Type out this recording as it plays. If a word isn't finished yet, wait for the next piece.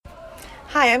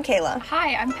Hi, I'm Kayla,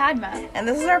 Hi, I'm Padma. and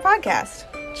this is our podcast,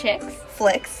 Chicks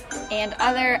Flicks, and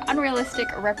Other Unrealistic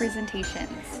Representations.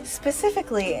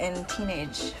 specifically in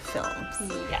teenage films.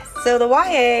 Yes. So the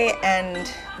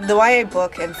YA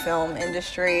book and film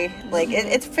industry,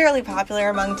 it's fairly popular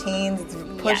among teens. It's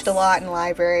pushed a Yes. lot in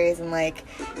libraries and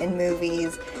in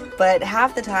movies, but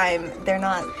half the time they're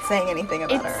not saying anything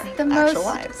about our It's the actual most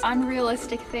lives.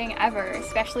 unrealistic thing ever,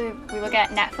 especially if we look at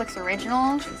Netflix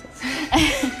originals,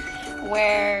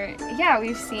 where,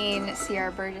 we've seen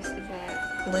Sierra Burgess is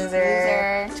a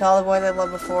Loser, Loser. To All the Boys I've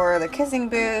Loved Before, The Kissing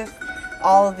Booth,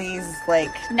 all of these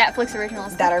Netflix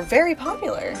originals, that are very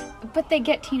popular. but they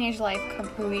get teenage life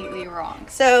completely wrong.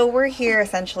 So we're here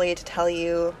essentially to tell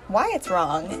you why it's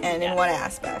wrong and in Yes. what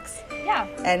aspects. Yeah.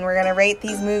 And we're going to rate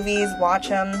these movies, watch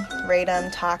them, rate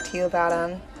them, talk to you about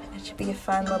them. It should be a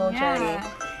fun little journey.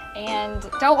 And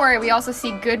don't worry, we also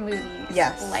see good movies.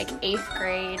 Yes. Like 8th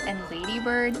Grade and Lady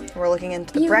Bird. We're looking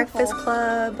into The Beautiful. Breakfast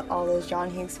Club, all those John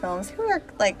Hughes films, who are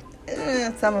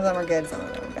some of them are good, some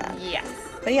of them are bad. Yes.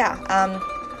 But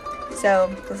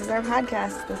so this is our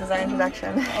podcast. This is our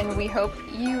introduction. And we hope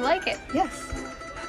you like it. Yes.